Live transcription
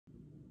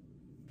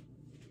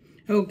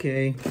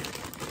Okay,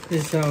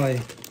 this is how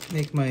I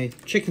make my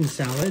chicken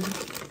salad.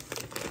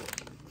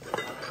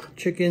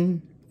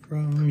 Chicken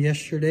from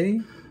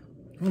yesterday,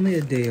 only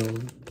a day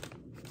old.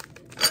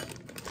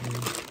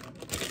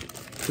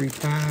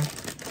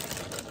 Pre-packed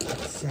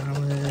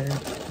salad,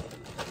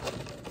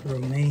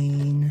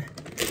 romaine.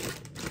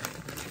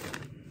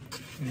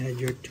 Add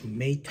your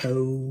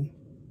tomato.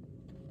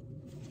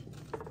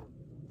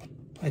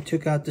 I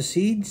took out the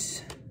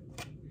seeds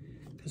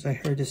because I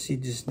heard the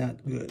seeds is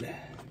not good.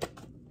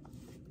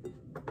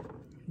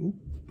 Oop,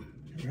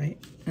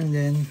 right, and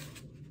then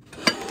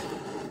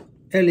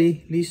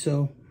Ellie,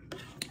 Liso,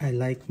 I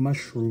like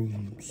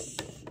mushrooms.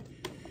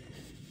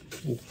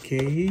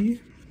 Okay.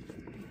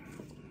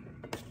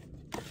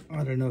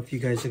 I don't know if you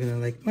guys are gonna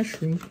like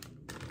mushroom.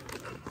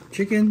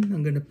 Chicken,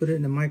 I'm gonna put it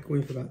in the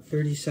microwave for about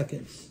 30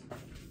 seconds.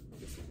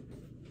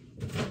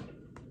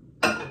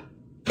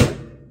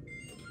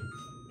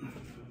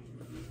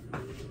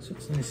 So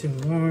it's nice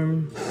and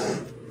warm.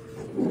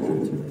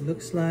 That's what it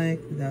looks like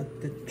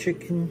without the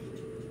chicken.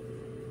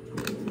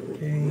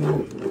 Okay,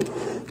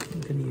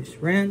 I'm gonna use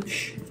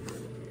ranch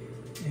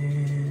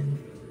and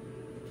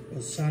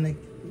balsamic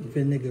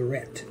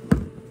vinaigrette.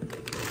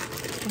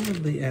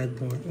 Probably add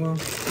more. Well,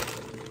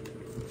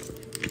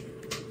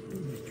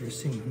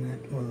 dressing on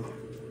that while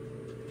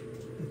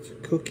it's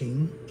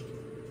cooking.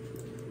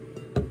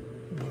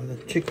 While the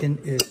chicken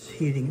is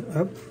heating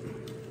up,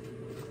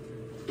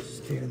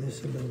 stir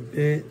this a little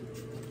bit.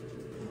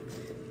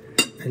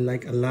 I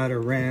like a lot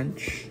of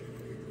ranch,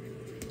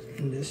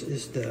 and this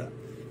is the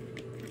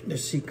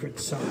secret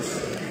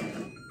sauce.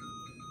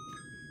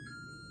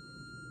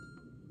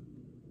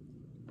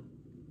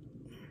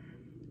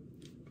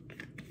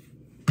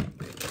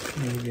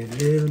 Maybe a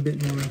little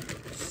bit more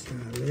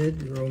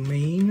salad,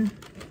 romaine,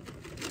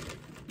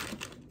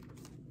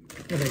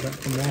 that I got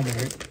from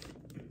Walmart.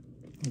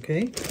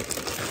 Okay.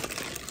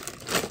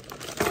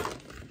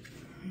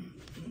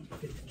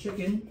 Get the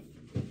chicken.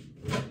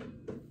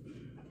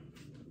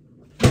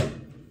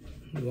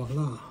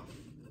 Voila.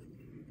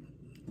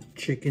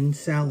 Chicken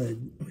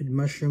salad with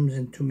mushrooms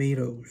and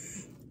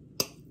tomatoes.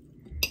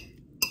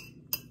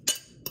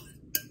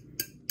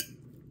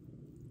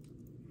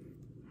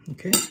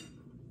 Okay,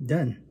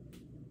 done.